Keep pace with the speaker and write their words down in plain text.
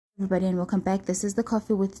Everybody, and welcome back. This is the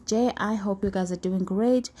Coffee with Jay. I hope you guys are doing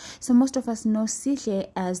great. So most of us know Sihle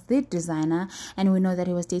as the designer, and we know that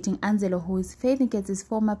he was dating Andzelo, who is Faith Nketzi's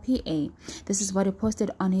former PA. This is what he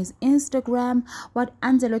posted on his Instagram. What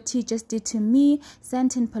Andzelo T just did to me.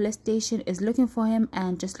 Sandton police station is looking for him,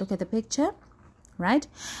 and just look at the picture, right?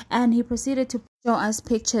 And he proceeded to show us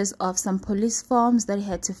pictures of some police forms that he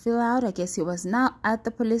had to fill out. I guess he was now at the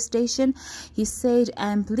police station. He said,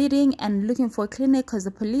 "I'm bleeding and looking for a clinic because the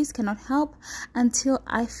police cannot help until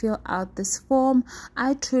I fill out this form.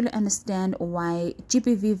 I truly understand why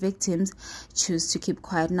GBV victims choose to keep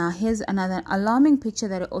quiet." Now here's another alarming picture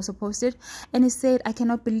that he also posted, and he said, "I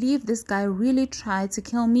cannot believe this guy really tried to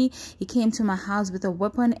kill me. He came to my house with a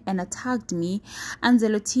weapon and attacked me.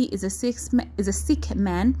 Andzelo T is a sick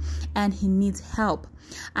man and he needs help.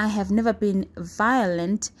 I have never been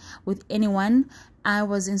violent with anyone. I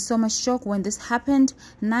was in so much shock when this happened.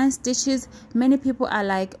 9 stitches. Many people are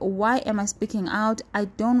like, why am I speaking out? I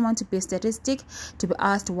don't want to be a statistic to be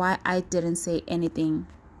asked why I didn't say anything."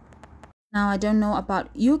 Now, I don't know about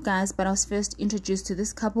you guys, but I was first introduced to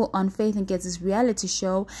this couple on Faith Nketsi's reality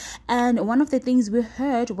show, and one of the things we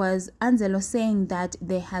heard was Andzelo saying that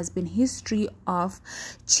there has been history of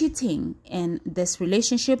cheating in this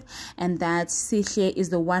relationship, and that Sihle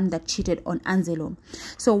is the one that cheated on Andzelo.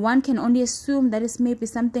 So one can only assume that it's maybe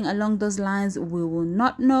something along those lines. We will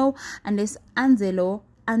not know until Andzelo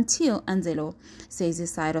says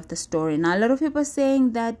his side of the story. Now, a lot of people are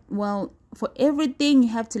saying that, well, for everything you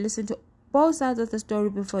have to listen to both sides of the story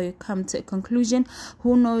before you come to a conclusion.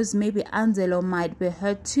 Who knows, maybe Andzelo might be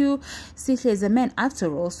hurt too. Sihle is a man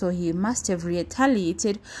after all, so he must have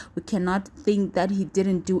retaliated. We cannot think that he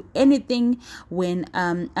didn't do anything when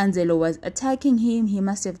Andzelo was attacking him. He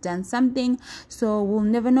must have done something, so we'll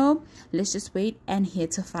never know. Let's just wait and hear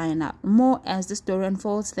to find out more as the story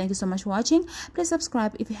unfolds. Thank you so much for watching. Please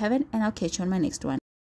subscribe if you haven't, and I'll catch you on my next one.